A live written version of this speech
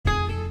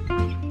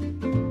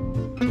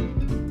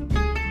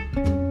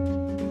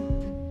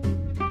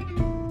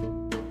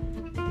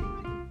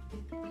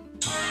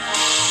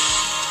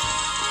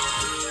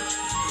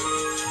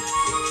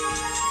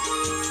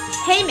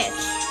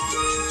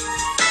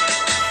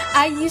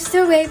I used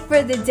to wait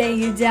for the day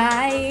you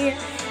die.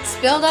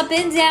 Spilled up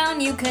and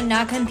down, you could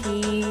not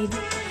compete.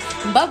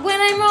 But when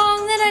I'm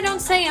wrong, then I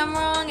don't say I'm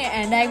wrong,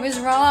 and I was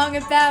wrong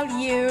about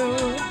you.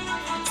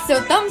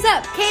 So thumbs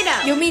up,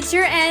 Kano. You'll meet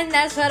your end,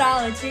 that's what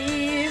I'll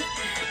achieve.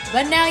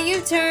 But now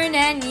you've turned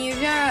and you've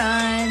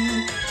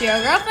run.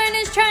 Your girlfriend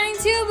is trying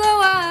to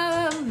blow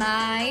up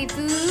my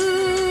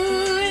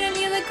food, and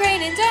you look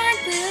great in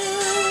dark blue.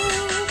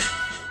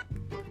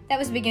 That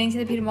was the beginning to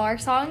the Peter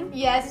Malark song.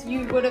 Yes,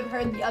 you would have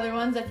heard the other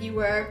ones if you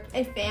were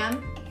a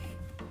fan.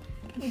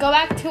 Go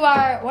back to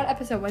what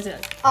episode was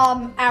it?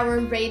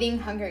 Our rating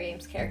Hunger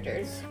Games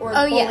characters or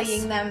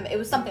bullying them. It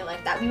was something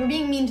like that. We were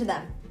being mean to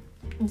them.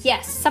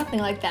 Yes, something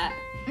like that.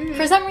 Mm-hmm.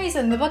 For some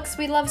reason, the books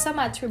we love so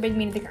much, we're being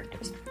mean to the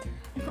characters.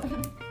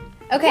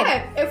 Okay.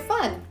 Yeah, it was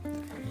fun.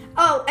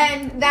 Oh,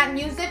 and that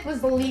music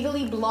was the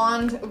Legally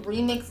Blonde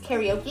remix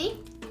karaoke.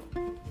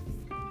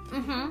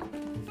 Mm-hmm.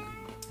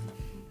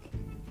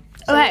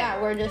 So okay.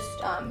 yeah, we're just,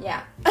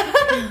 yeah.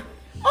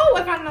 Oh,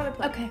 I got another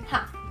play. Okay.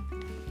 Huh.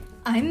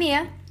 I'm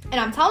Mia. And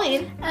I'm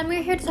Colleen. And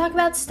we're here to talk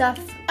about stuff.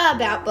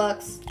 About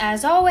books.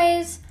 As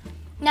always.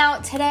 Now,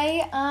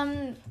 today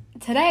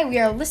we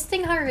are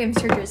listing Hunger Games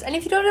characters. And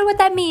if you don't know what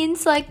that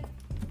means, like,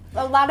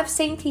 a lot of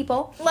sane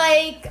people.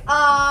 Like,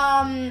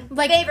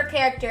 favorite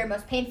character,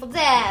 most painful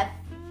death.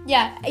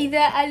 Yeah, either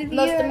out of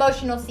most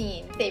emotional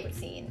scene, favorite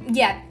scene.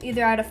 Yeah,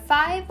 either out of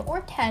 5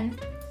 or 10,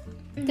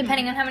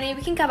 depending on how many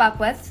we can come up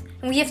with.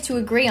 And we have to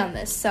agree on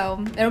this,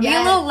 so it'll be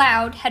a little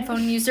loud,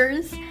 headphone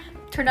users.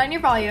 Turn down your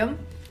volume.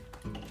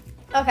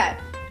 Okay.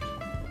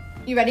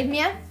 You ready,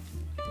 Mia?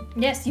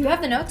 Yes, you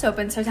have the notes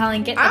open, so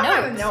Talon, get the I notes.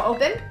 don't have a note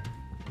open.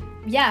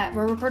 Yeah,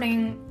 we're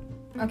recording.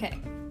 Okay.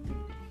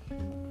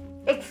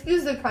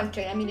 Excuse the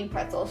crunching, I'm eating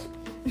pretzels.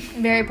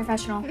 Very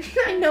professional.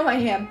 I know I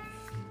am.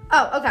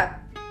 Oh, okay.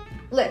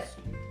 List.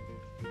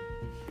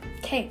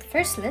 Okay,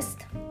 first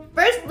list.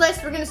 First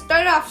list, we're going to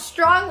start off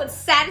strong with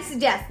saddest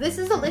death. This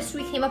is a list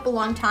we came up a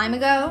long time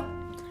ago.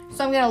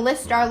 So I'm going to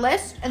list our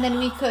list, and then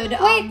we could...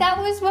 Wait, that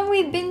was when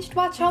we binged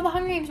watched all the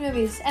Hunger Games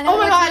movies. And then oh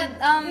my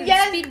god,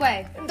 yes,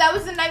 Speedway. That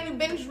was the night we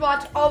binge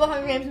watched all the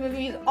Hunger Games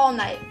movies all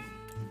night.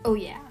 Oh,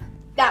 yeah.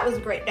 That was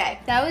a great day.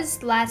 That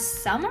was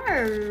last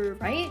summer,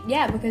 right?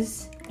 Yeah,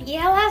 because...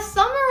 Yeah, last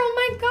summer,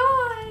 oh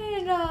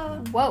my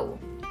god. Whoa.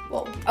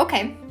 Whoa.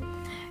 Okay.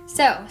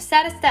 So,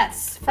 saddest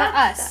deaths for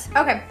us.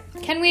 Okay.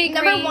 Can we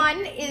agree? Number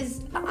 1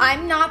 is,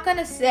 I'm not going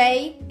to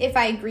say if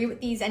I agree with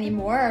these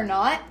anymore or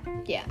not.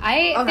 Yeah,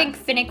 I think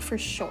Finnick for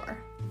sure.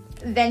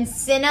 Then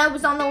Cinna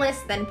was on the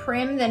list, then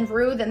Prim, then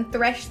Rue, then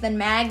Thresh, then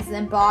Mags,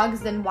 then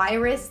Boggs, then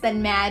Wyrus,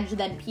 then Madge,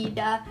 then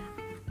Peta.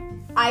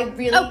 I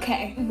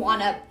really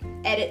want to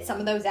edit some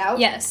of those out.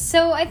 Yes,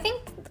 so I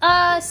think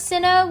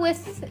Cinna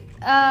with...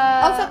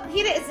 Also,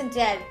 Peta isn't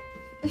dead.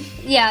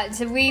 Yeah,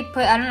 so we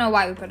put... I don't know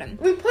why we put him.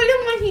 We put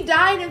him when he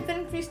died and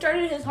Finnick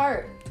restarted his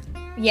heart.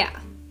 Yeah.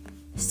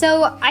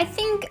 So I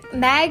think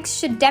Mags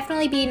should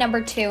definitely be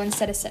number 2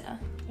 instead of Cinna.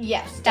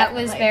 Yes, That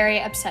definitely. was very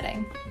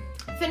upsetting.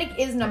 Finnick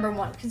is number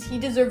 1 because he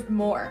deserved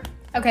more.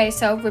 Okay,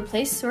 so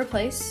replace.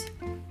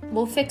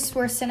 We'll fix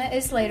where Cinna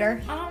is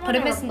later. I don't Put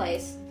him want as to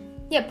replace.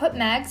 Yeah, put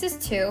Mags as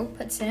 2,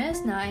 put Cinna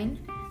as 9,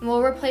 and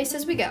we'll replace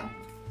as we go.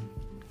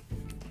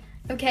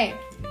 Okay.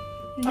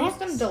 I'm just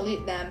going to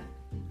delete them.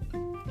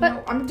 But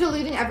No, I'm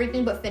deleting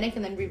everything but Finnick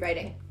and then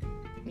rewriting.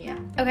 Yeah.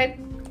 Okay.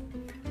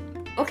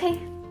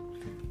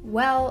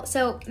 Well,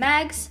 so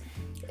Mags,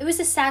 it was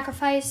a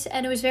sacrifice,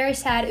 and it was very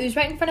sad. It was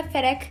right in front of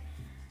Finnick.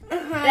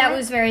 That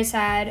was very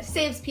sad.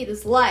 Saves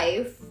Peta's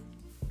life.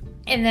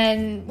 And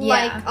then,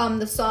 yeah. Like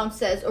the song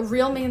says, a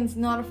real man's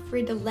not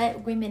afraid to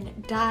let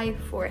women die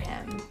for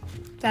him.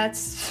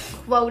 That's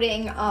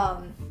Quoting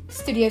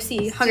Studio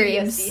C, Hunger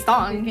Games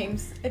song.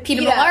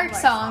 Peter Malark Malark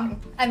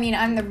song. I mean,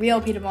 I'm the real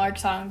Peter Malark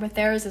song, but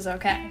theirs is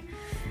okay.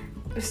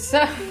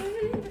 So...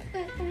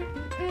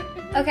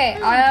 Okay,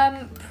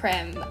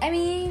 Prim. I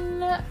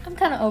mean, I'm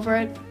kind of over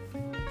it.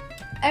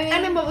 I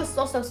mean, but it was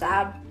still so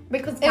sad.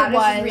 Because It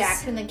was. Katniss's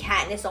reaction to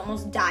Katniss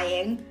almost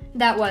dying.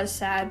 That was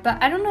sad,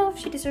 but I don't know if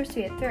she deserves to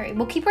be at 3.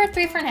 We'll keep her at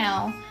 3 for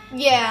now.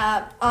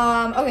 Yeah.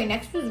 Okay,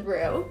 next was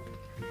Rue.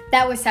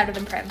 That was sadder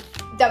than Prim.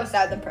 That was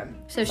sadder than Prim.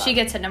 So she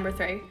gets at number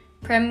 3.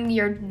 Prim,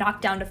 you're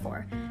knocked down to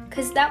 4.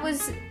 Because that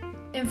was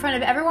in front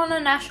of everyone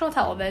on national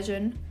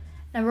television.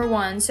 Number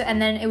 1. So,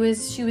 and then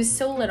she was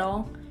so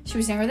little. She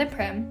was younger than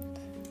Prim.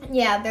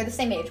 Yeah, they're the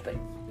same age, but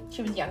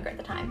she was younger at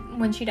the time.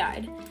 When she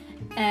died.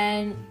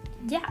 And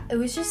yeah, it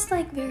was just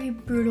like very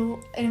brutal.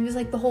 And it was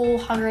like the whole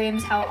Hunger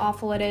Games, how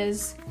awful it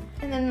is.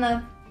 And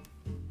then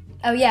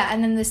Oh yeah,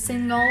 and then the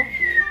single.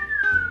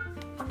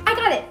 I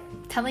got it!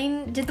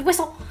 Telling did the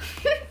whistle.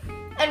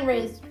 And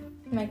Riz,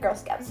 my Girl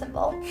Scout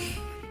symbol.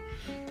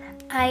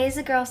 I is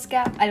a Girl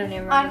Scout. I don't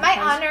even remember. On my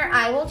honor,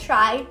 I will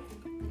try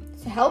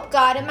to help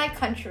God and my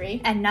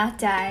country. And not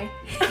die.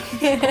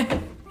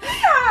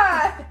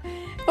 Ah!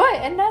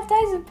 What? And not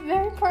die is a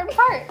very important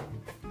part.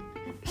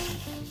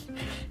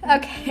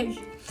 Okay.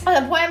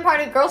 An important part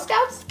of Girl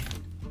Scouts?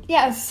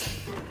 Yes.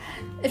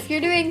 If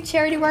you're doing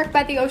charity work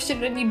by the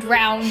ocean and you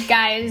drown,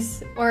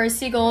 guys, or a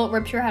seagull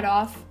rips your head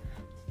off,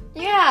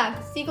 Yeah,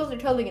 seagulls are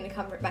totally gonna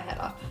come rip my head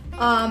off.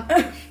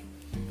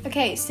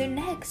 Okay, so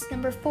next,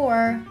 number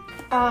 4.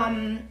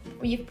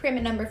 We have Prim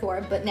at number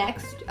 4, but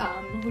next,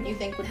 who do you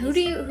think would Who's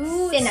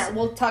Cinna.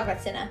 We'll talk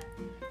about Cinna.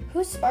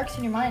 Who sparks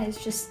in your mind is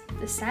just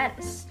the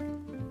saddest?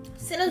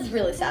 Cinna's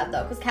really sad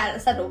though, because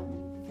Katniss had to.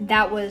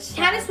 That was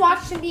Katniss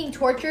watched him being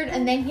tortured,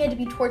 and then he had to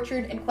be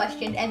tortured and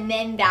questioned, and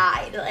then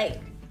died.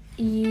 Like,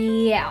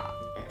 yeah.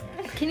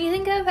 Can you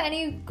think of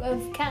any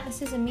of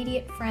Katniss's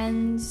immediate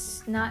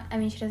friends? She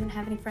doesn't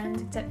have any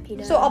friends except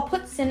Peeta. so I'll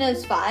put Cinna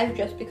as 5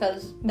 just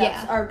because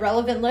that's our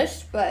relevant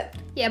list. But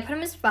yeah, put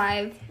him as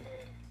 5.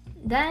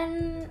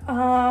 Then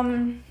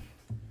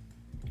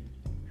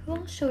who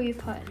else should we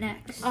put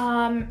next?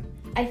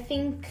 I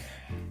think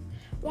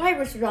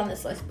Wyrus was on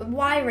this list, but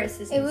Wyrus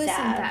isn't It wasn't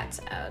sad. that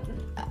sad.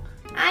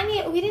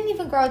 We didn't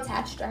even grow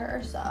attached to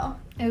her, so.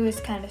 It was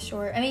kind of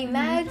short.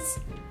 Mags,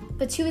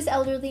 but she was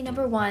elderly,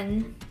 number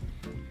 1.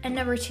 And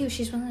number 2,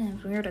 she's one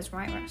of the weirdest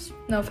Wyrus.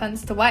 No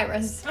offense to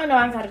Wyrus. Oh no,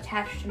 I got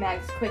attached to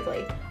Mags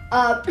quickly.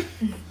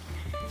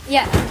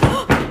 Yeah.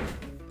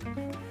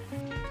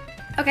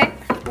 Okay,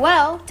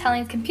 well,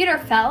 Talon's computer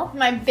fell.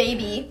 My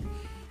baby.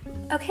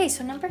 Okay,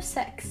 so number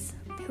 6.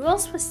 Who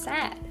else was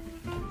sad?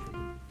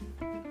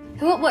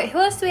 Who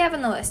else do we have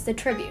on the list? The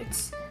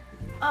tributes.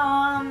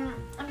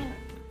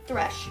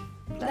 Thresh.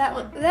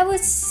 That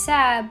was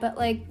sad, but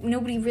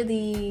nobody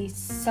really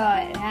saw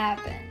it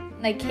happen.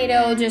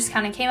 Cato just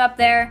kind of came up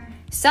there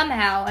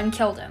somehow and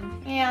killed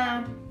him.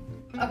 Yeah.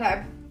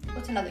 Okay.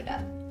 What's another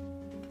death?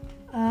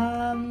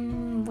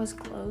 Was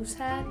Chloe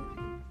sad?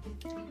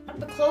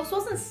 But Chloe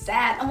wasn't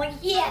sad. I'm like,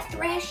 yeah,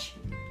 Thresh.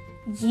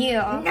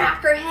 Yeah.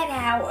 Knock her head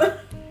out.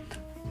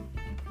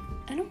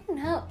 I don't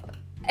know.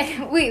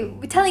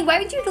 Wait, Telling, why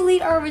would you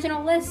delete our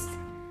original list?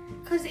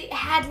 Because it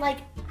had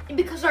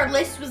because our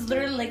list was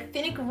literally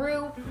Finnick,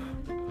 Rue,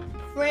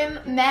 Prim,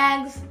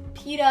 Mags,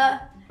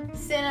 Peeta,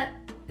 Cinna,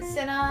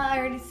 I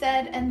already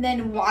said, and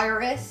then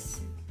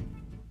Wyrus,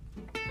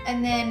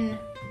 and then.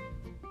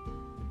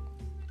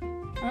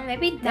 Well,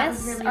 maybe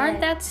deaths really aren't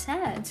that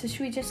sad. So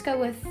should we just go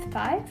with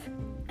 5?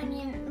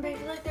 But I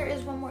feel like there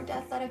is one more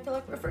death that I feel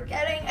like we're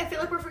forgetting. I feel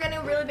like we're forgetting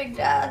a really big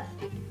death.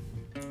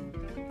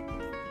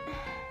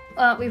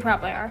 Well, we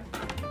probably are.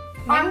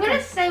 I'm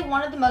gonna say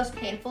one of the most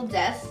painful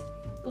deaths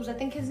was, I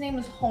think his name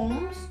was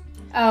Holmes.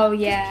 Oh,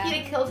 yeah.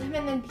 Peeta killed him,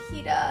 and then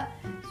Peeta's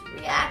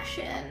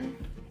reaction.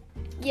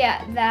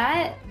 Yeah,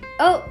 that.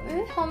 Oh,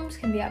 maybe Holmes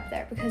can be up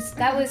there because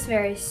that was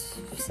very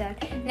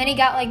sad. And then he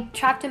got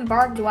trapped in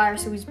barbed wire,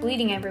 so he was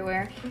bleeding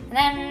everywhere. And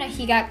then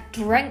he got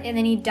drenched, and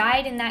then he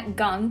died in that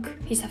gunk.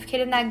 He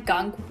suffocated in that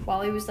gunk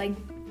while he was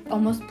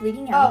almost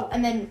bleeding out. Oh,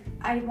 and then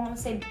I want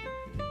to say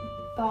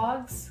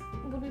Boggs.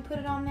 Would we put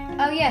it on there?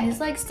 Oh yeah, his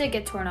legs did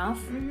get torn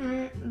off.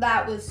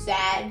 That was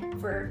sad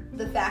for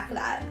the fact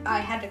that I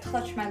had to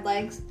clutch my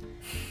legs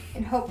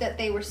and hope that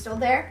they were still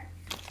there.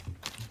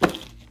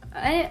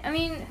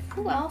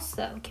 Who else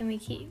though can we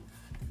keep?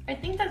 I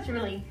think that's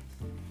really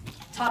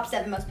top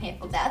 7 most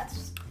painful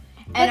deaths.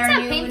 And that's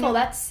not painful,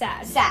 that's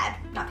sad. Sad,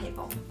 not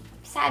painful.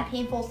 Sad,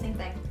 painful, same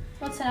thing.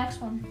 What's the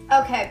next one?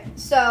 Okay,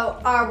 so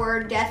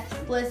our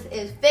death list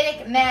is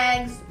Finnick,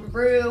 Mags,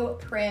 Rue,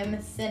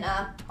 Prim,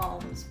 Cinna,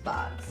 Holmes,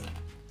 Boggs.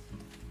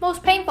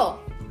 Most painful.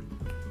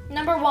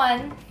 Number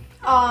 1.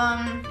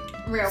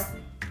 Rue.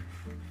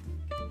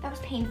 That was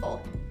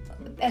painful.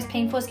 As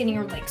painful as getting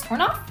your legs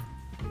torn off?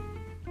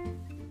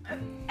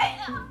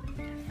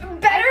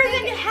 Better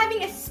than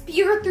having a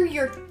spear through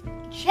your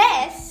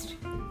chest.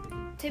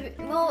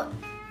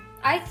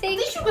 I think... At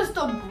least you can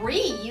still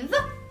breathe.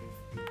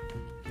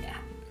 Yeah.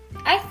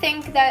 I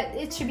think that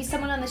it should be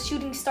someone on the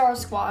Shooting Star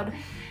Squad.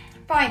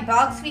 Fine,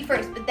 Boggs be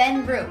first, but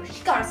then Rue.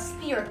 She got a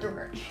spear through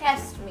her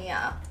chest,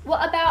 Mia.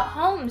 What about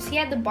Holmes? He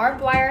had the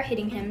barbed wire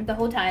hitting him the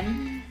whole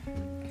time.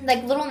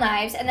 Little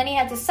knives, and then he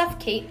had to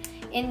suffocate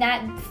in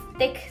that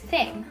thick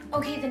thing.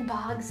 Okay, then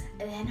Boggs,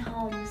 and then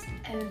Holmes,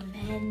 and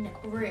then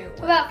Rue.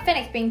 What about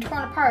Finnick being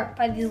torn apart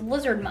by these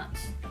lizard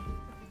mutts?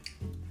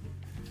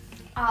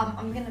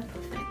 I'm gonna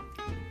put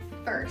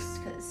Finnick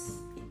first, because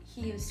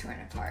he was torn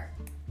apart.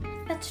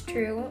 That's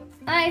true.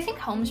 I think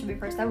Holmes should be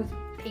first. That was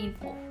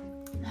painful.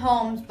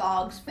 Holmes,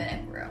 Boggs,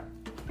 Finnick, Rue.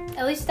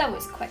 At least that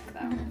was quick,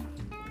 though.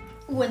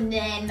 And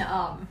then,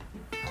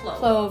 Clove.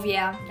 Clove,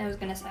 yeah, I was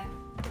gonna say.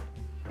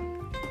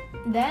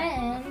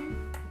 Then...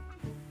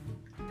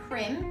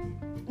 Prim.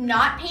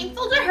 Not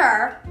painful to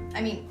her.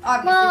 Obviously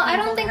I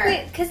don't think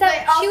we... Because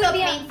she would be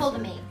painful to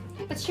me.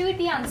 But she would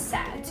be on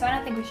sad, so I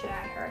don't think we should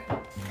add her.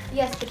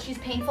 Yes, but she's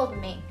painful to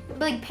me.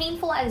 But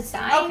painful as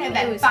dying? Okay,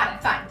 then,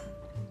 fine.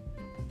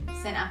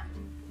 Cinna.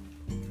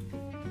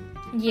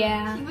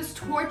 Yeah. He was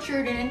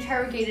tortured and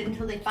interrogated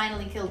until they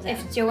finally killed him.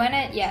 If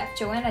Joanna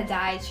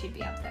died, she'd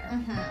be up there.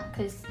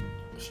 Because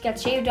she got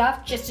shaved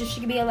off just so she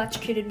could be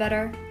electrocuted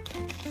better.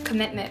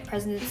 Commitment,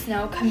 President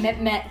Snow,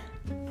 commitment.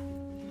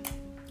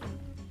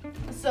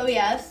 So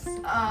yes,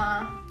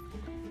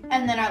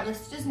 and then our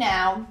list is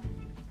now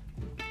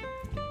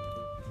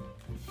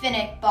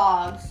Finnick,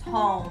 Boggs,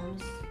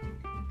 Holmes.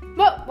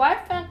 What? Why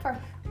Finnick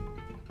first?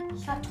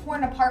 He got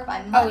torn apart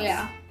by mutts. Oh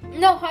yeah.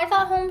 No, I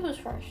thought Holmes was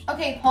first.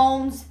 Okay,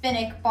 Holmes,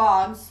 Finnick,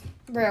 Boggs,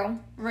 Rue.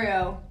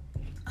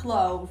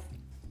 Clove.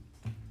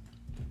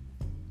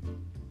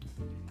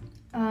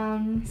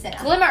 Cinna.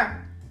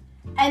 Glimmer.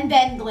 And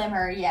then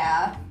Glimmer,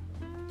 yeah.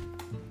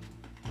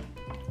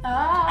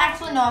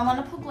 Actually, no, I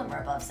want to put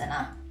Glimmer above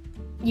Cinna.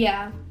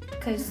 Yeah,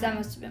 because that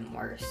must have been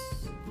worse.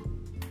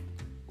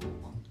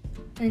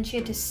 And she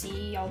had to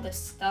see all this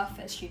stuff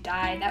as she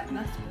died. That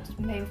must have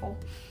been painful.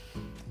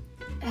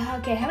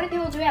 Okay, how many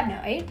people do we have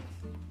now? 8?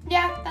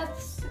 Yeah,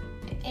 that's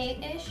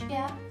 8-ish,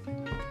 yeah.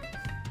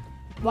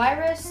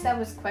 Virus, that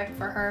was quick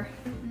for her.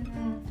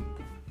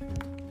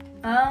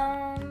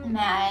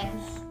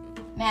 Mags.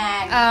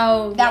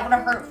 Oh, that would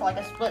have hurt for like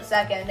a split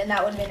second, and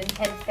that would have been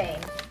intense pain.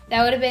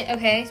 That would have been,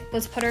 okay,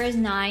 let's put her as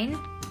 9.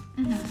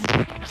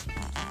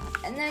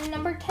 And then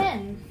number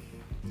 10.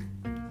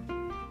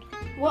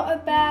 What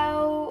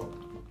about...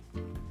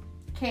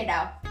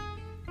 Kato.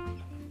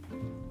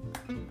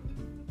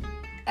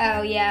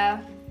 Oh,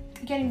 yeah.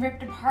 Getting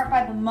ripped apart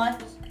by the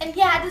mud. And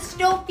yeah, just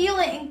still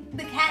feeling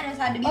the Katniss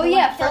had to be Oh,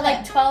 yeah, for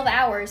like 12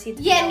 hours.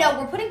 Yeah, no,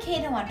 we're putting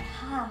Kato on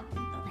top of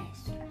the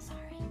list. I'm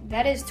sorry.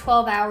 That is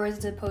 12 hours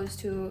as opposed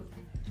to...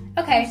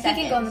 Okay, he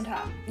can go on the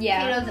top.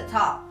 Yeah. Kato's at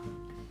top.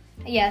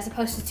 Yeah, as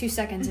opposed to 2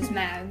 seconds is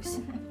Mags.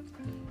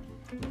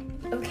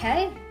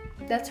 Okay,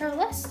 that's our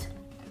list.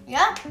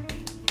 Yeah.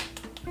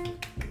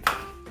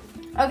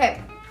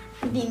 Okay,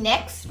 the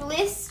next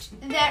list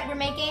that we're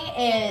making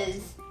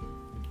is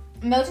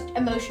most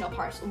emotional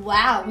parts.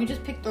 Wow, we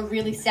just picked the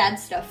really sad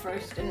stuff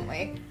first, didn't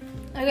we?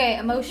 Okay,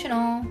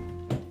 emotional.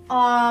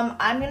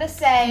 I'm gonna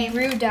say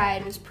Rue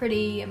died was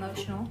pretty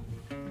emotional.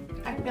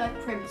 I feel like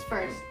Prim's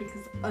first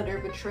because utter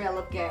betrayal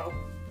of Gale.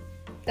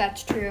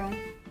 That's true.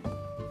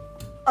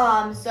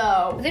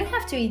 So But they don't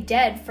have to be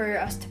dead for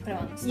us to put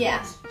on this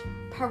list.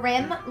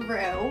 Prim,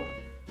 Rue.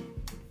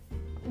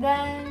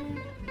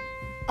 Then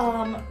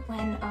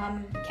When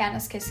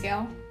Katniss kissed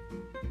Gale.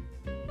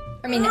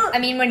 I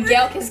mean when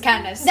Gale kissed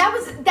Katniss.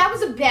 that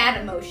was a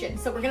bad emotion,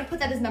 so we're gonna put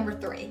that as number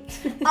 3.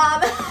 It's an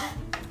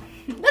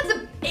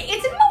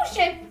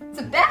emotion. It's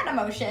a bad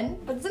emotion,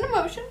 but it's an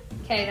emotion.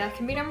 Okay, that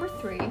can be number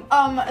 3.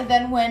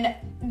 Then when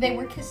they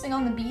were kissing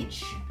on the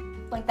beach,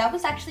 like that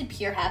was actually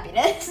pure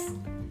happiness.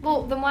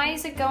 Well, then why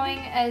is it going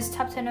as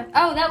top 10?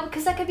 Oh,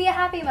 because that could be a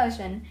happy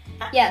emotion.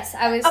 Yes,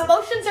 I was.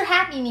 Emotions are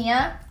happy,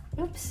 Mia.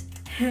 Oops.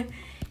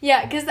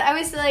 Yeah, because I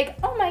was like,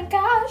 oh my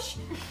gosh,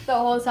 the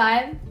whole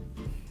time.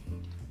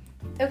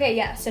 Okay,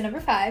 yeah. So number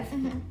 5.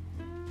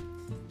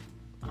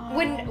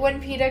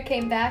 When Peeta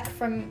came back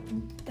from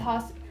the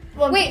hospital.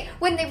 Wait,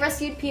 when they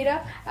rescued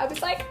Peeta, I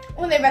was like,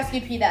 when they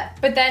rescued Peeta.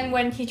 But then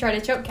when he tried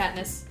to choke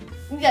Katniss.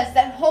 Yes,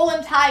 that whole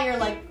entire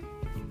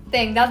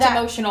thing. That's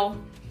emotional.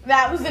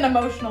 That was an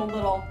emotional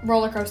little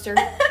roller coaster.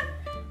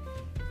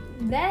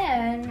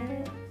 Then,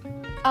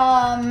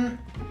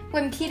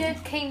 when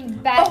Peeta came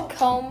back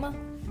home.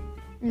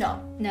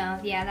 No,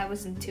 yeah, that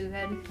wasn't too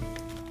good.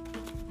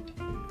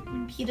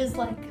 When Peeta's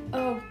like,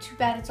 oh, too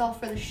bad it's all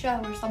for the show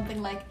or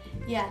something like,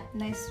 yeah,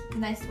 nice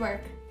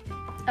work.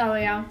 Oh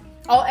yeah.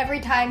 Every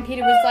time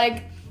Peeta was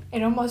like,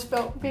 it almost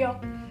felt real.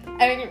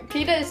 I mean,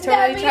 Peeta is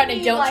totally trying to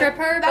guilt trip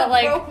her, but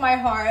that broke my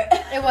heart.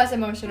 It was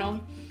emotional.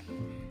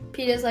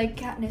 Peeta's like,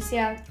 Katniss,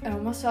 yeah, it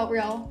almost felt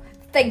real.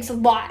 Thanks a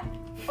lot.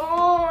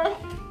 Oh.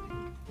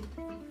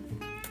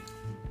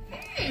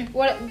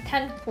 What,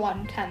 10th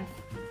one, 10th.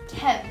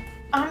 10th.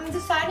 I'm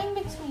deciding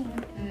between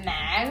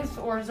Mags,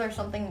 or is there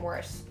something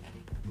worse?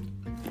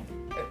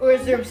 Or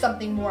is there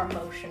something more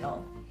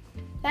emotional?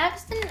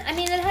 Mags didn't,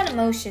 it had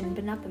emotion,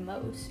 but not the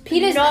most.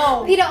 Peeta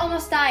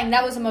almost dying,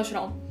 that was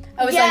emotional.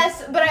 But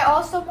I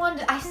also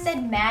I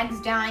said Mags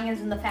dying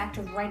as in the fact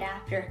of right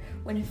after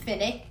when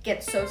Finnick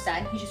gets so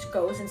sad, he just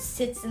goes and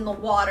sits in the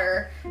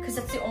water because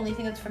that's the only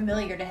thing that's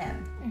familiar to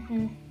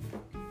him.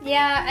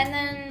 Yeah, and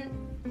then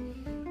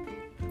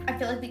I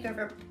feel like we could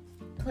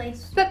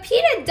replace. But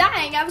Peeta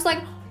dying, I was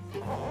like,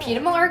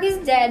 Peeta Mellark is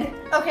dead.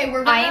 Okay,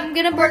 I am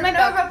gonna burn my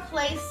book. We're gonna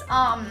replace.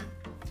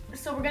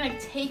 So we're gonna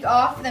take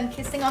off them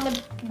kissing on the.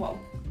 Whoa.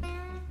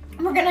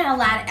 We're gonna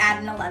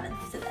add an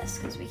 11th to this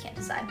because we can't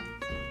decide.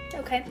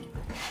 Okay.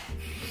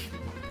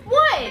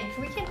 What?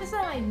 We can't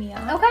decide, Mia.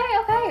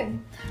 Okay.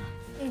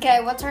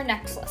 Okay, what's our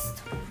next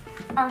list?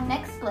 Our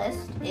next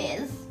list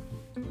is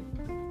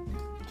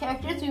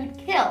characters we would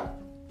kill.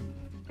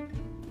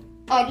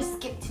 Oh, I just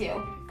skipped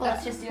 2, but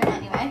let's just do it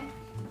anyway.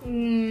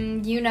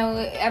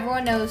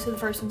 Everyone knows who the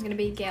first one's gonna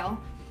be. Gale.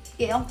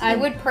 Gale. I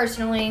would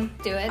personally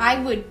do it. I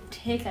would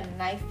take a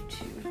knife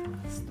to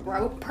his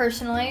throat.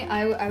 Personally,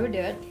 I would do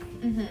it.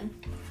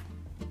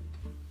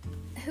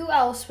 Who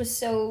else was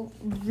so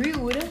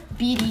rude?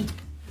 Beetee.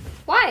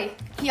 Why?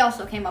 He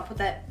also came up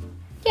with it.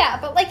 Yeah,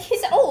 but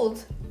he's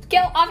old.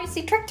 Gale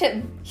obviously tricked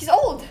him. He's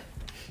old.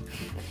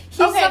 He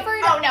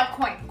suffered. Oh, no,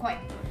 Coin.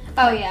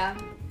 Oh, yeah.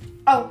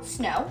 Oh,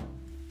 Snow.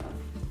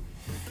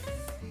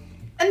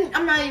 And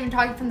I'm not even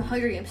talking from the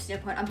Hunger Games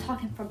standpoint. I'm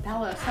talking from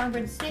Bella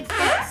Songbird's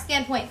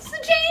standpoint.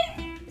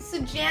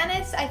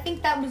 Sejanus, I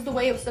think that was the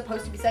way it was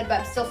supposed to be said, but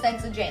I'm still saying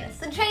Sejanus.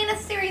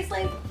 Sejanus,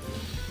 seriously.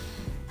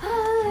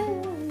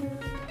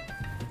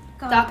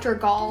 Dr.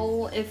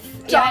 Gall,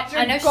 if... Dr.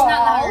 I know she's not in the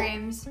Hunger Gall?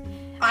 Games.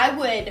 I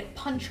would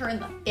punch her in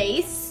the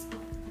face.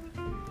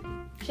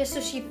 Just so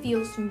she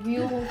feels some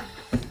real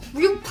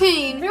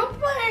pain. Real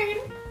pain.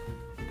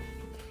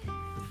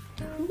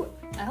 Who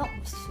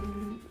else?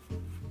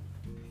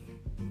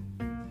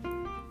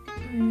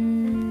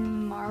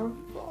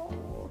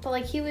 Marvel. But,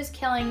 like, he was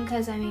killing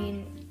because, I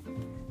mean,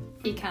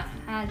 he kind of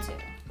had to.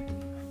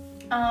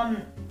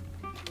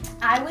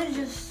 I would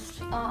just,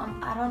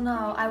 I don't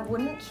know. I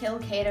wouldn't kill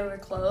Kato or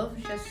Clove.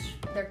 Just,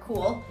 they're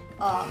cool.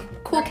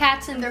 Cool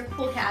cats and... They're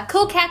cool cats.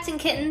 Cool cats and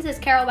kittens, as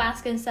Carol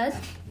Baskin says.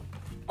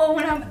 Oh,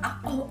 and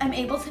I'm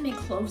able to make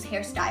Clove's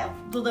hairstyle.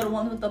 The little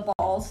one with the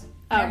balls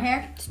in her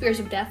hair. Spears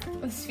of Death.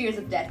 With Spheres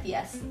of Death,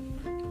 yes.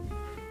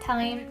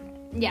 Telling...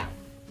 Yeah.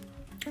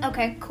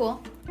 Okay,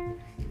 cool.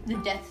 The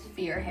Death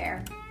Sphere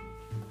hair.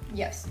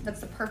 Yes,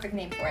 that's the perfect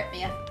name for it,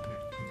 Mia.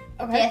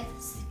 Okay.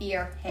 Death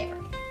Sphere hair.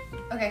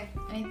 Okay,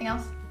 anything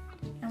else?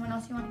 Anyone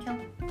else you want to kill?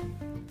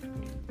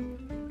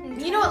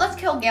 You know what? Let's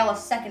kill Gale a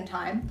second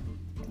time.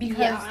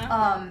 Because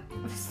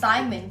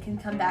Simon can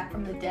come back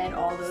from the dead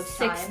all those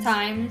 6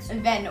 times.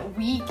 And then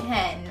we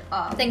can...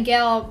 Then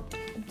Gale...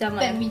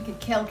 Then we could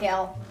kill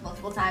Gale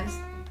multiple times.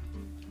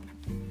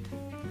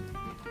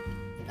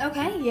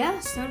 Okay, yeah.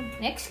 So,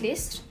 next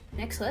list.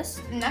 Next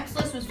list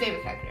was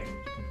favorite characters.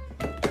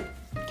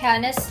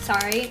 Katniss,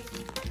 sorry.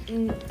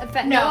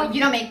 No,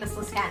 you don't make this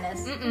list,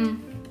 Katniss. Mm-mm.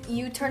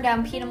 You turned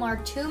down Peeta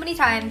Mellark too many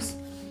times.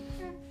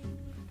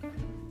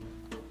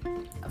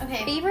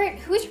 Okay.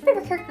 Who's your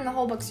favorite character in the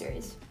whole book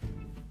series?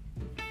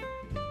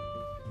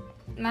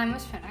 Mine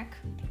was Finnick.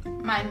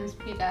 Mine was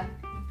Peeta.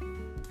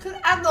 Because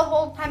out the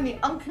whole time, he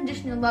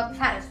unconditionally loved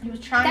Katniss. He was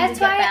trying That's to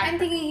get why back. I'm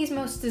thinking he's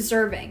most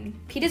deserving.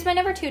 Peeta's my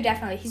number 2,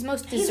 definitely. He's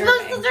most deserving. He's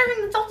most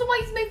deserving. That's also why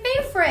he's my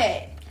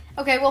favorite.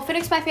 Okay, well,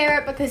 Finnick's my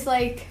favorite because,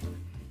 like...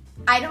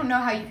 I don't know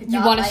how you could You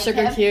not want a like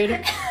sugar him.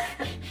 cube.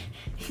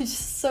 He's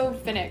just so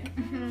Finnick.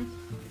 Mm-hmm.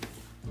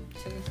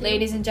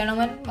 Ladies and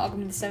gentlemen,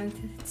 welcome to the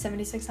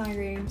 76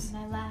 Hunger Games.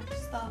 My last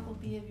thought will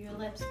be of your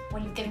lips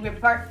when he's getting ripped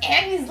apart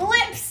and his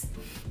lips.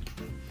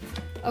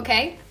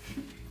 Okay.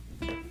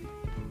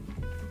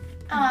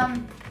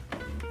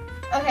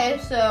 Okay,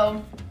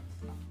 so.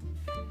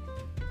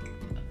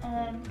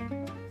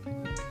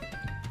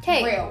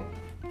 Okay. Real.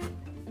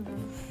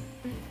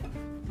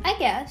 I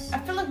guess. I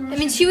feel like. I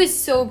mean, she was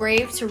so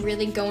brave to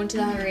really go into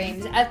the Hunger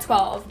Games at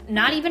 12.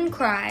 Not even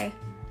cry.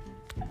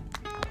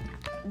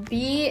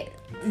 Be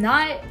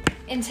not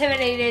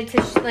intimidated to,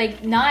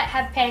 not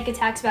have panic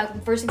attacks about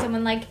versing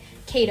someone like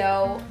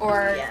Kato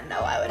or... Yeah, no,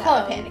 I would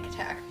Clove. have a panic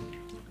attack.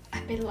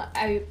 I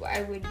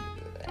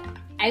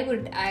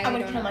would I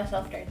would kill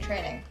myself during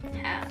training.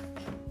 Yeah.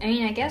 I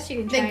mean, I guess you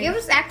can try. They give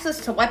us access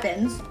to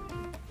weapons.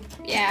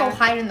 Yeah. Just go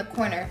hide in the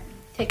corner.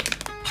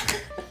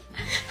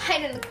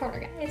 Hide in the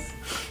corner, guys.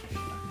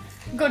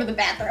 Go to the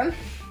bathroom.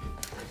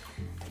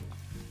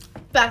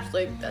 But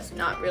actually, that's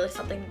not really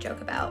something to joke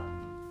about.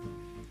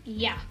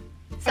 Yeah.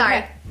 Sorry.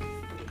 Okay.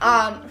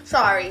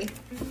 Sorry.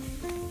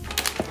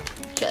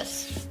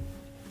 Just.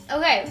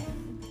 Okay.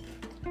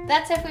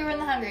 That's if we were in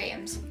the Hunger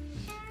Games.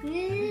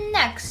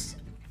 Next.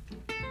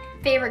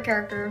 Favorite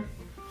character.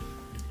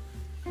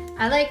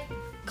 I like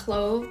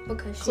Clove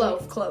because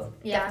Clove.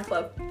 Yeah.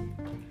 Clove.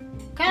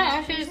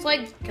 Kinda, she just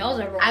kills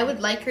everyone. I would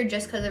like her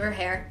just because of her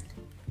hair.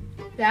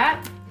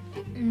 That.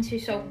 And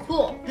she's so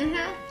cool.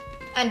 Mm-hmm.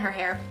 And her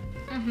hair.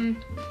 Mm-hmm.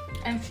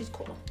 And she's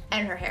cool.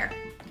 And her hair.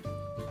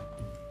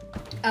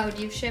 Oh,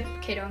 do you ship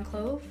Kato and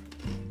Clove?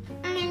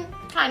 I mean,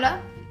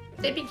 kinda.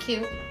 They'd be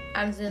cute.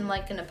 As in,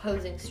 an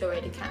opposing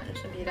story to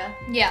Katniss and Peeta.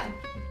 Yeah.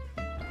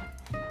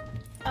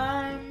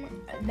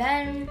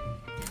 Then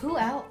who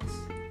else?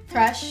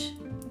 Thresh.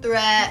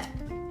 Threat.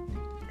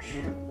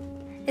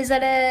 Is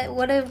that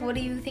what are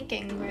you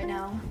thinking right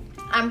now?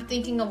 I'm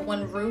thinking of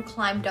when Rue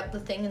climbed up the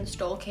thing and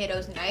stole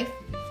Kato's knife.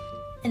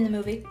 In the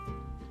movie.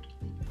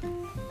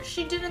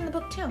 She did in the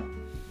book too.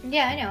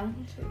 Yeah, I know.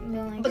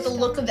 But the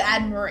look of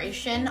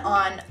admiration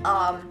on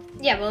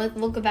yeah, but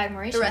look of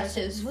admiration. the rest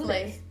is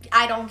like,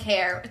 I don't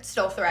care. It's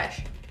still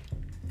Thresh.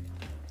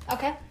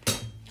 Okay.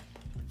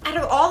 Out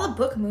of all the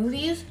book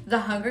movies, The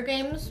Hunger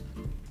Games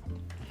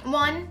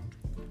one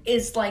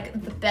is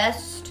the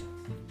best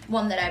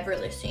one that I've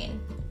really seen.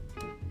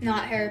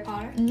 Not Harry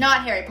Potter.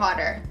 Not Harry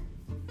Potter.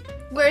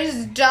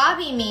 Where's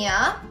Dobby,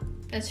 Mia?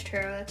 That's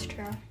true.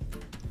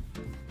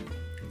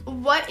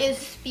 What is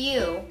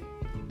Spew,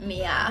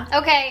 Mia?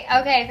 Okay,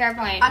 fair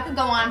point. I could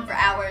go on for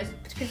hours.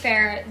 To be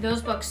fair,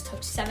 those books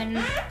took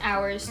 7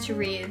 hours to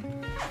read,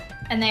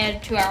 and they had a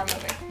 2-hour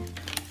movie.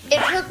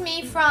 It took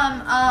me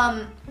from,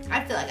 I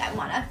feel like I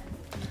wanna.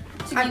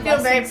 I feel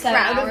Less very than 7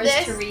 proud of hours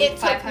this. to read It took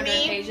 500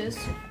 me pages.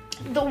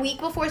 the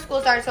week before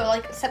school started,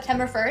 so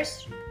September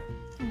 1st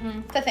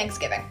to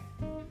Thanksgiving.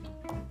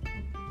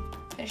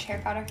 Finish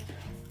Harry Potter.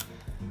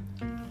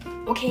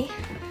 Okay.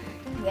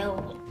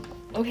 Well,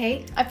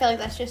 okay. I feel like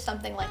that's just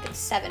something it's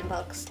 7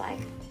 books,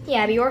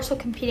 Yeah, but you're also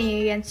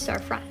competing against our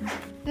friend.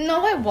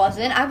 No, I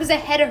wasn't. I was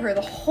ahead of her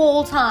the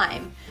whole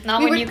time.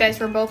 Not when you guys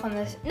were both on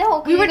this.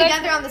 No, we were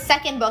together on the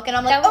second book, and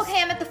I'm like,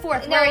 okay, I'm at the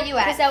fourth. Where are you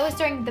at? Because that was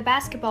during the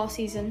basketball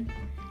season,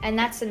 and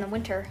that's in the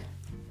winter.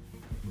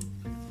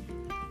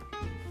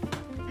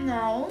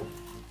 No.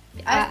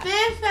 I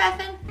finished that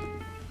thing.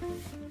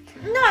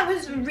 No, I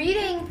was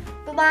reading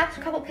the last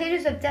couple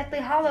pages of Deathly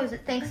Hallows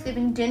at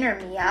Thanksgiving dinner,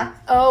 Mia.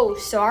 Oh,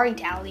 sorry,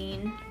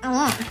 Darlene.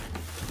 I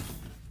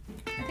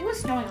think it was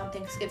snowing on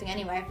Thanksgiving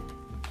anyway.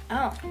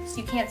 Oh. So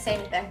you can't say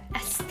anything.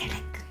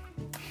 Aesthetic.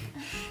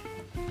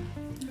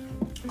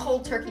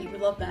 Cold turkey, we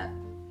love that.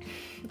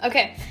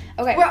 Okay.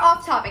 We're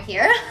off topic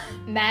here.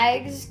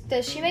 Mags,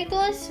 does she make the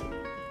list?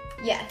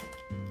 Yeah.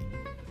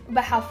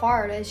 But how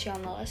far is she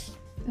on the list?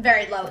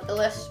 Very low at the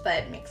list,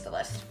 but makes the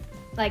list.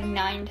 Like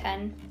 9,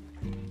 10?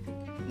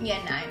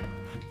 Yeah,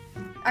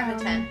 9. I'm a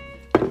 10.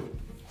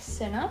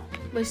 Cinna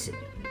was...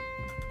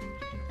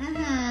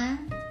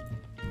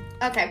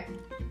 Okay.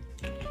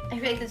 I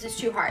feel like this is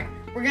too hard.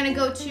 We're gonna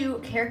go to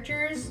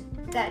characters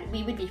that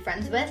we would be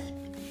friends with.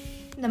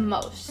 The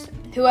most.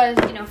 Who was,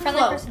 friendly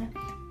Clove. person.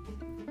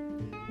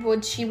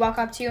 Would she walk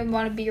up to you and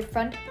want to be your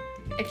friend?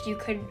 If you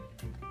could...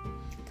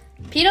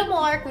 Peter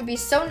Mullark would be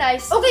so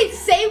nice. Okay,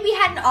 say we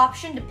had an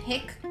option to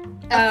pick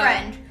a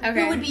friend.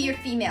 Okay. Who would be your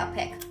female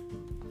pick?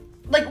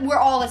 Like, we're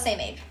all the same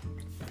age.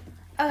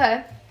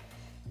 Okay.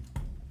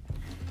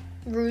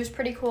 Rue's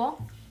pretty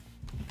cool.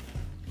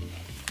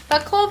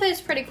 But Clove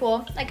is pretty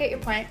cool. I get your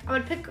point. I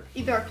would pick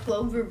either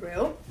Clove or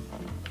Rue.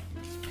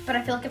 But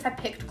I feel like if I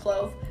picked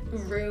Clove,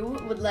 Rue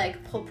would,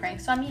 like, pull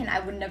pranks on me and I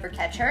would never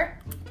catch her.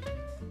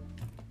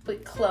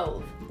 But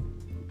Clove.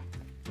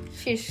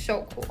 She's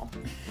so cool.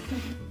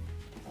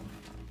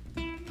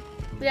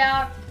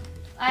 Yeah,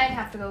 I'd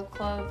have to go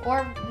Clove.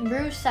 Or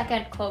Rue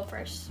second, Clove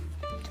first.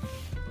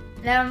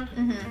 Now,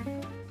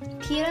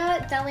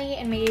 Tina, Deli,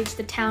 and Mage,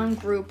 the town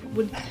group,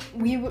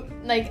 we would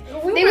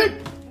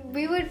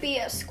be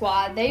a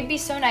squad. They'd be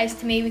so nice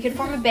to me. We could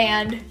form a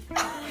band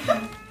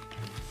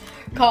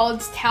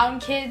called Town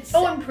Kids.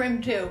 Oh, and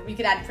Prim too. We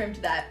could add Prim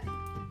to that.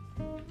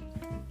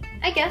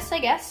 I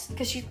guess,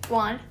 because she's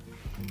blonde.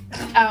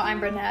 Oh, I'm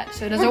brunette,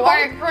 so it doesn't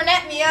work.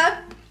 Brunette,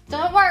 Mia.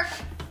 Doesn't work.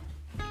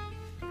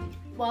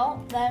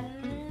 Well, then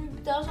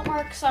it doesn't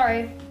work.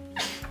 Sorry.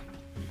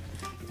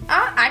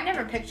 I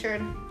never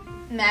pictured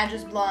Madge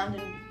as blonde.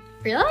 And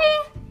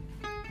Really?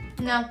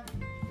 no,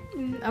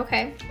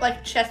 Okay.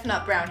 like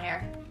chestnut brown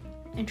hair.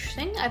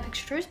 Interesting. I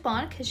pictured her as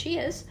blonde because she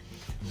is.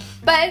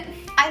 But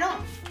I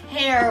don't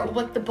care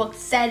what the book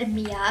said,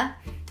 Mia.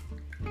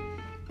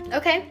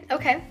 okay.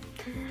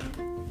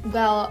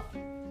 Well,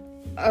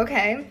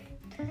 okay.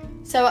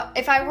 So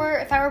if I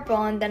were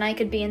blonde, then I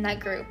could be in that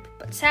group.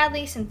 But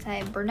sadly, since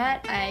I'm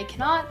brunette, I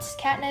cannot.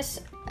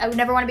 Katniss, I would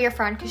never want to be her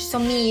friend because she's so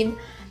mean.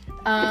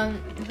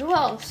 Who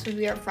else would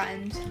be our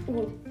friend?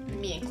 Ooh,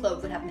 me and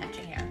Clove would have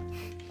matching hair.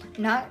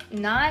 Not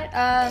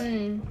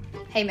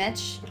hey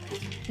Mitch.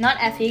 Not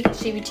Effie, because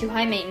she'd be too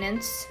high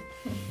maintenance.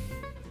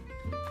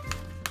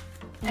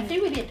 I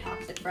think we'd be a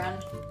toxic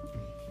friend.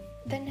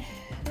 Then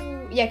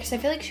who? Yeah, because I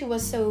feel like she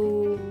was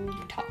so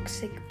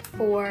toxic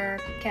for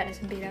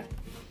Katniss and Peeta.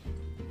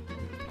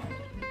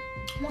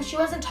 Well, she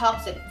wasn't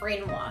toxic,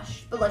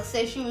 brainwashed. But let's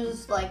say she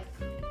was, like,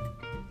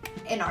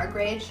 in our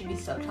grade, she'd be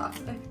so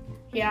toxic.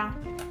 Yeah.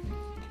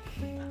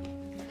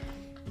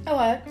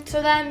 Okay,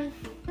 so then...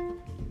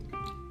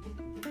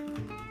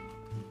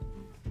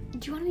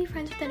 Do you want to be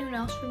friends with anyone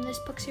else from this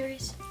book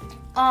series?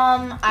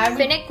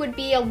 Finnick would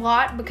be a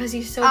lot because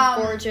he's so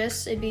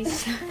gorgeous. It'd be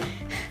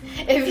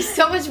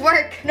so much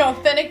work. No,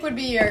 Finnick would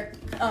be your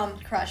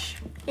crush.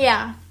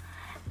 Yeah.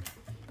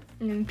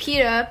 And then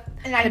Peeta.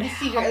 And I'd be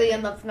secretly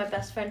in love with my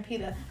best friend,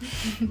 Peeta.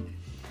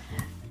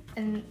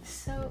 And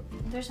so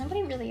there's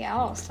nobody really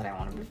else that I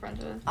want to be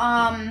friends with.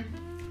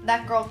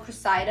 That girl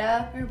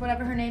Cressida, or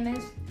whatever her name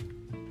is.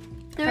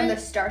 From the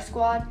Star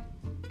Squad.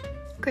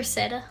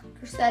 Cressida.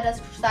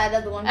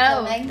 Cressida, the one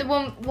filming. The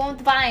one with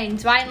the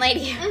vines, Vine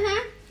Lady.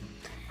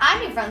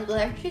 I'd be friends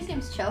with her. She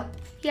seems chill.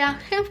 Yeah,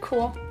 she's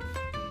cool.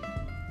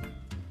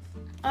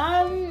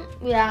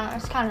 Yeah,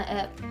 that's kind of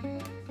it.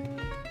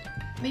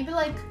 Maybe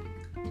like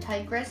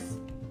Tigress,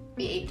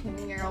 the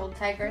 18-year-old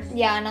Tigress.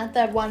 Yeah, not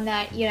the one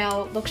that,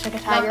 looks like a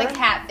tiger. Not the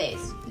cat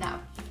face, no.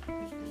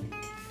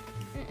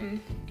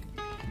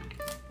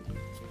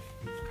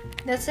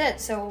 That's it.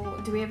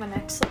 So, do we have a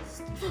next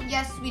list?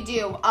 Yes, we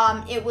do.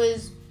 It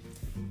was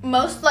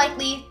most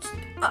likely.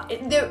 Was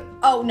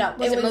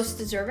it most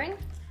deserving?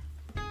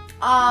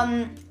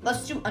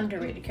 Let's do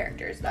underrated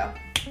characters though.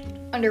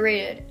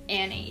 Underrated.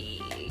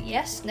 Annie.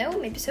 Yes. No.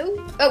 Maybe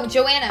so. Oh,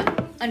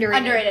 Joanna.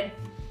 Underrated.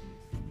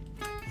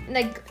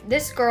 Like,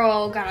 this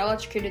girl got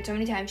electrocuted so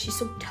many times. She's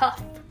so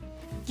tough.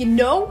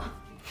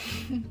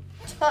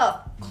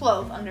 Tough.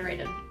 Clove.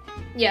 Underrated.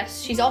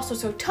 Yes. She's also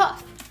so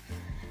tough.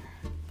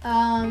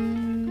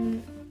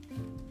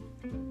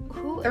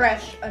 Who?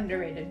 Thresh.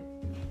 Underrated.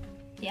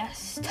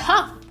 Yes.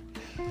 Tough.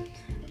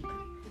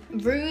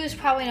 Rue's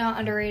probably not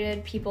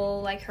underrated.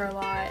 People like her a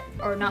lot.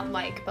 Or not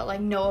like, but like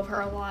know of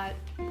her a lot.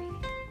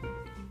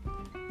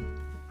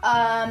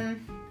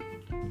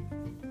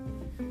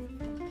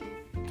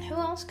 Who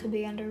else could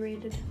be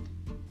underrated?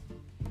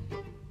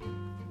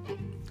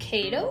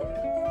 Kato?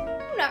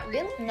 Not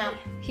really. No.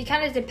 He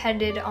kind of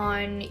depended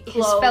on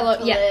his Clove fellow,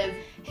 to live.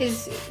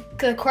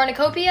 the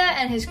cornucopia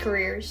and his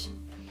careers.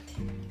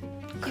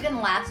 He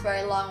didn't last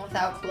very long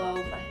without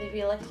Clove. I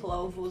feel like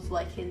Clove was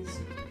like his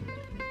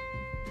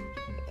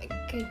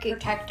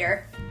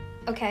protector.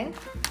 Okay.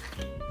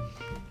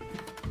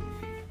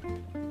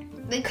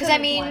 They Because, could've I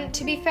mean, won.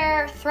 to be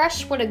fair,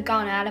 Thresh would have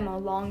gone at him a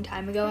long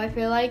time ago, I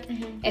feel like,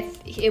 if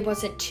it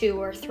wasn't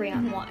 2 or 3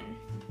 on 1.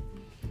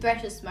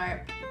 Thresh is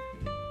smart.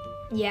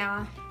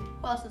 Yeah.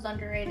 Who else is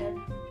underrated?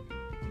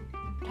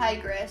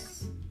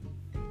 Tigress.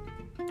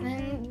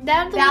 And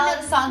that Ballad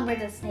of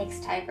Songbirds and Snakes,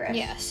 Tigress.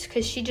 Yes,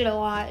 because she did a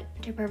lot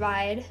to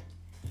provide.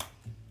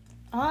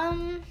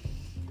 I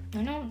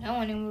don't know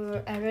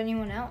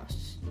anyone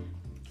else.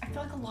 I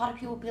feel like a lot of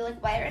people be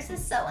like, Virus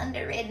is so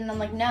underrated. And I'm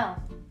like, no.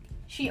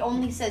 She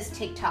only says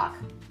TikTok.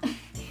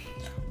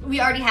 We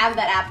already have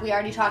that app. We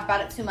already talked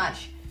about it too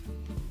much.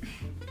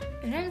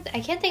 I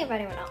can't think of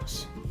anyone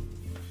else.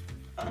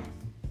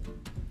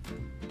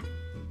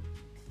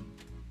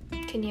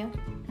 Can you?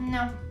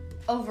 No.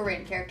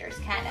 Overrated characters.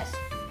 Katniss.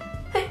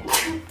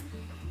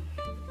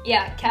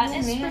 Yeah,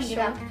 Katniss Me for and get sure.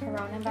 out the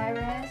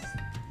coronavirus.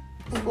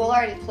 School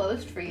already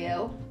closed for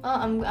you.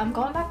 I'm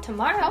going back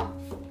tomorrow.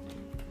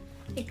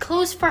 It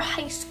closed for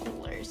high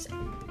schoolers.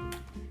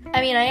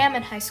 I mean, I am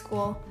in high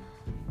school,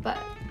 but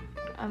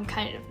I'm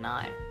kind of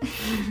not.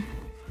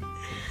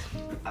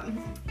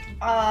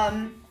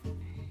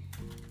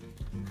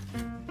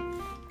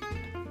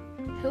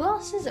 Who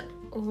else is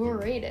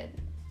overrated?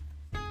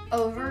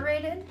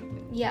 Overrated?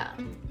 Yeah.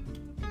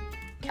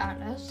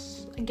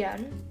 Katniss,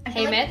 again. I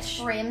Hey, feel like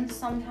Mitch. Prim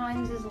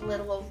sometimes is a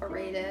little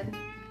overrated.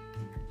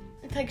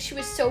 Like, she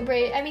was so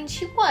brave. I mean,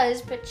 she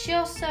was, but she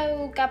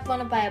also got blown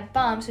up by a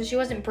bomb, so she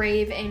wasn't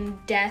brave in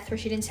death where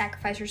she didn't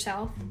sacrifice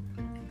herself.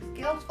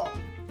 Skillful.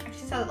 She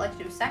said it like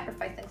she was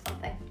sacrificing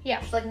something. Yeah.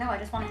 She's like, no, I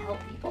just want to help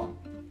people.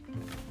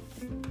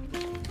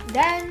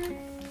 Then,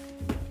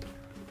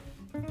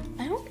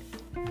 I don't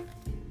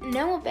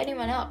know of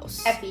anyone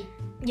else. Effie.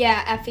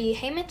 Yeah, Effie.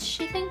 Hey, Mitch,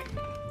 you think?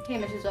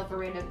 Hamish is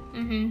overrated.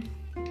 Mm-hmm.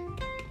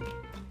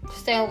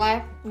 Stay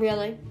alive?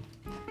 Really?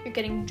 You're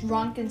getting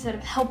drunk instead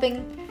of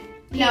helping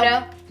Peter?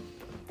 No.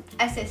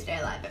 I say stay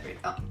alive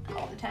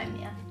all the time,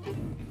 yeah.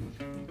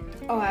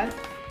 Okay.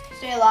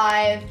 Stay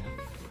alive.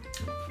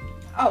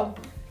 Oh,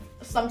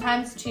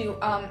 sometimes too,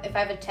 if I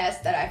have a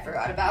test that I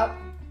forgot about,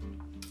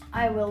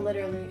 I will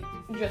literally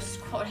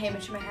just quote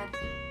Hamish in my head,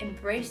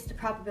 embrace the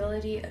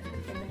probability of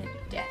imminent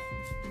death.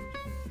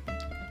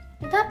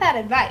 Not bad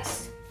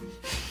advice.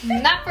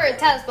 Not for a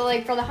test, but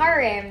like for the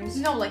horror games.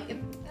 No, like,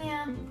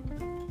 yeah.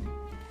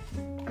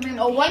 I mean,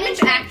 Hamish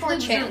Hamish actually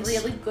was chance. a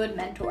really good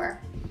mentor.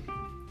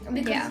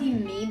 Because Yeah. he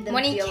made them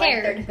When he feel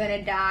cared. like they're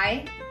gonna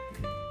die.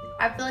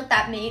 I feel like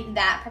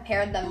that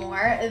prepared them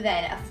more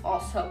than a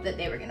false hope that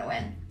they were gonna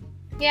win.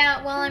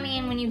 Yeah, well, I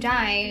mean, when you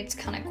die, it's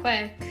kind of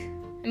quick.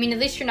 I mean, at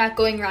least you're not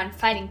going around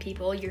fighting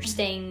people. You're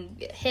staying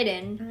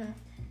hidden.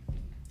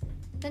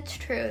 Mhm. That's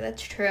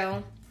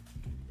true.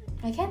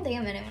 I can't think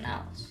of anyone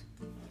else.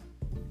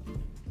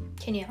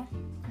 Can you?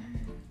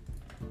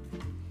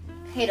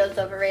 Hato's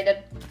overrated.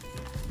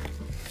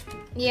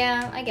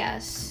 Yeah, I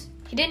guess.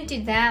 He didn't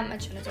do that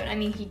much on his own. I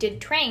mean, he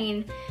did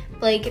train.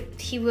 Like,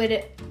 he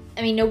would...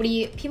 I mean,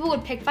 people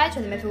would pick fights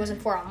with him if it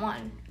wasn't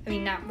 4-on-1. I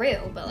mean, not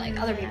real, but like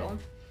other people.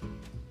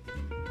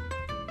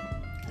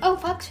 Oh,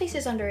 Foxface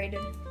is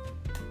underrated.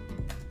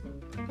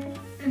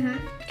 Mm-hmm.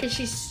 Because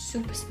she's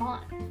super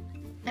smart.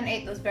 And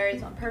ate those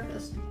berries on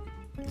purpose.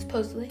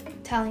 Supposedly.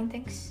 Italian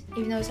thinks.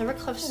 Even though it's never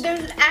close.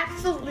 There's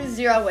absolutely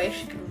zero way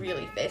she could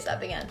really face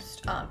up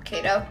against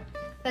Kato.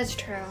 That's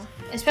true.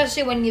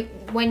 Especially when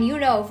you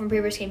know from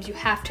previous games you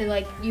have to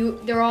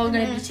they're all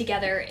gonna be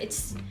together.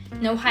 It's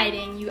no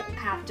hiding. You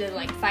have to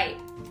fight.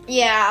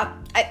 Yeah,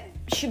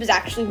 she was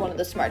actually one of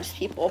the smartest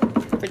people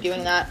for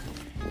doing that.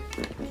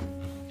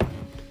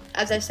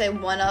 As I say,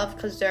 one of,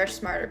 because there are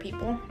smarter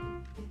people.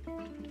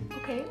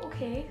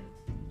 Okay.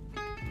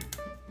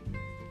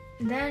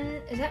 Then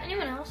is that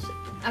anyone else?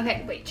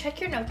 Okay, wait. Check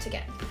your notes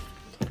again.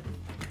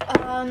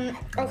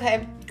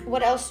 Okay.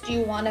 What else do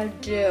you want to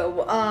do?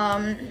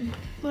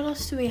 What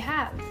else do we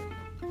have?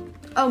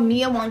 Oh,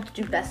 Mia wants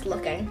to do best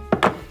looking.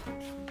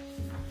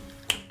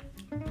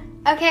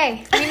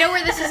 Okay, we know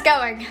where this is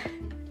going.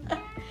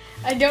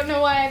 I don't know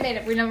why I made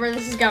it. We know where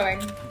this is going.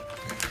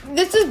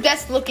 This is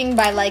best looking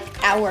by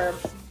our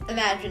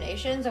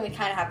imaginations, and we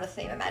kind of have the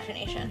same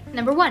imagination.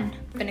 Number 1,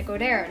 Finnick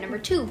Odair. Number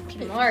 2,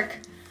 Peter Lark.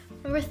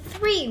 Number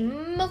 3,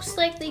 most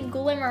likely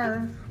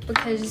Glimmer,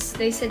 because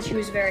they said she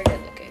was very good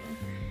looking.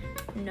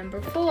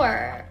 Number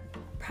 4,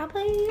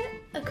 probably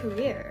a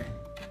career.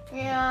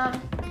 Yeah,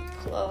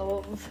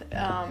 Clove.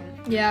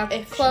 Yeah,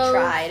 If Clove. she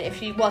tried, if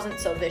she wasn't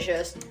so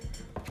vicious.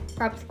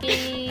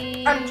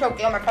 Probably. I'm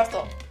choking on my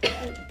crystal.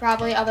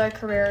 Probably other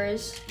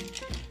careers.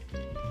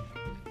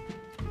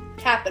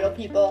 Capital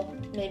people,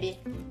 maybe.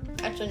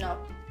 Actually, no.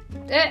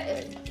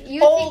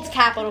 You Old think,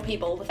 capital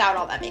people without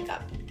all that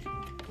makeup.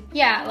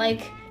 yeah,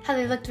 how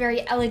they looked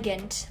very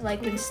elegant,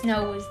 like when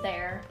Snow was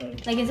there.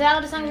 Like in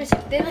Zelda Song of the Sea,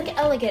 they look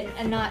elegant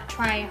and not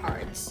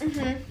tryhards.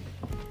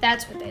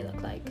 That's what they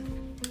look like.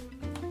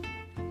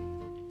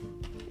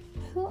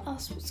 Who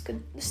else was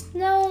good?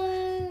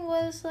 Snow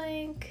was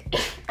like...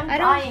 I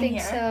don't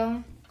think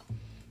so.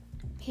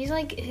 He's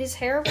like, his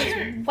hair was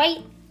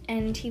white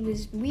and he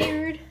was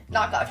weird.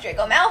 Knock off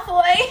Draco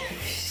Malfoy.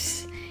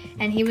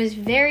 And he was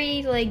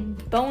very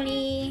like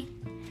bony.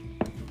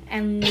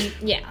 And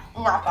yeah.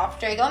 Knock off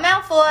Draco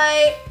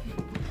Malfoy.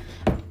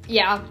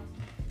 Yeah.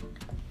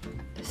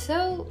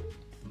 So,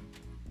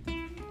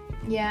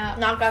 yeah.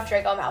 Knock off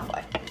Draco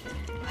Malfoy.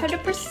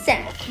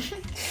 100%.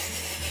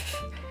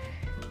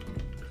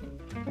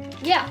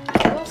 Yeah.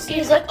 We'll see.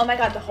 He's like, oh my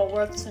god, the whole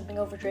world's sleeping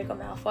over Draco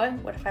Malfoy.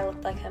 What if I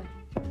looked like him?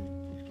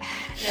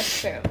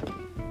 That's true.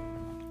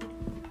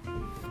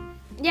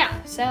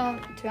 Yeah, so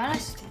to be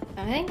honest,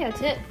 I think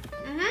that's it.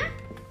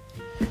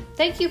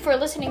 Thank you for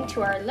listening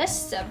to our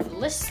list of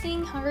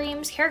listing Hunger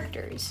Games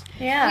characters.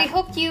 Yeah. We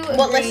hope you agree.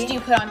 What list do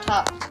you put on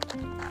top?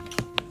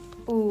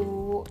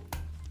 Ooh,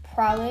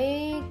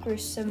 probably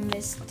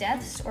gruesomest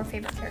deaths or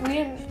favorite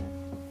characters.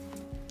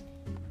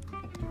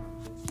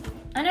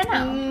 I don't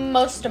know.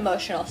 Most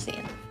emotional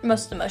scene.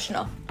 Most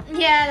emotional.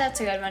 Yeah,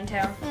 that's a good one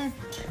too.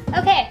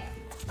 Okay.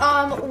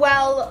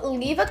 Well,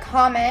 leave a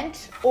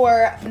comment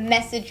or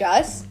message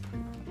us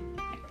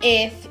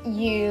if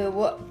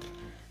you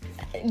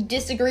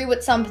disagree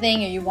with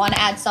something or you want to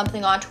add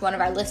something onto one of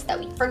our lists that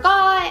we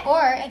forgot.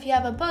 Or if you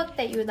have a book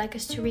that you would like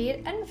us to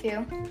read and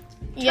review.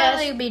 Yes,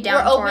 totally be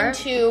down we're for open it.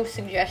 to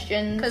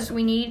suggestions. Because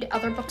we need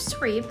other books to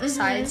read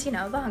besides, the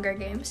Hunger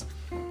Games.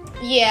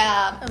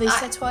 Yeah. At least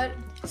that's what...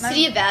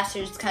 City of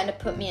Bastards kind of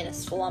put me in a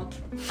slump.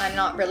 I'm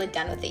not really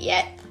done with it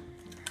yet.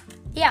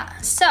 Yeah,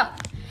 so...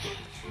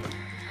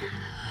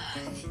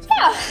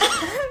 Yeah.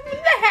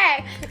 What the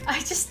heck? I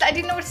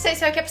didn't know what to say,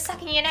 so I kept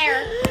sucking in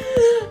air.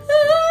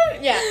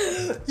 Yeah.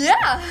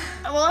 Yeah.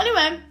 Well,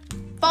 anyway,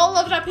 follow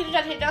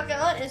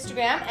love.peter.hate.gal on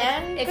Instagram,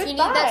 and If goodbye. you need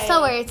that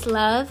spell, it's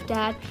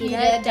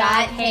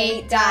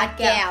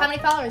love.peter.hate.gal. How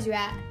many followers you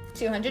at?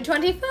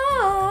 225.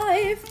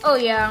 Oh,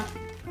 yeah.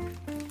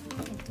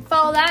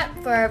 Follow that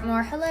for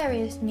more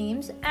hilarious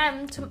memes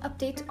and some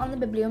updates on the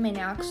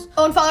Bibliomaniacs.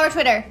 Oh, and follow our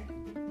Twitter.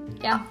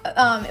 Yeah.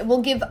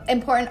 We'll give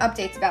important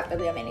updates about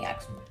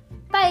Bibliomaniacs.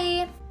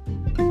 Bye.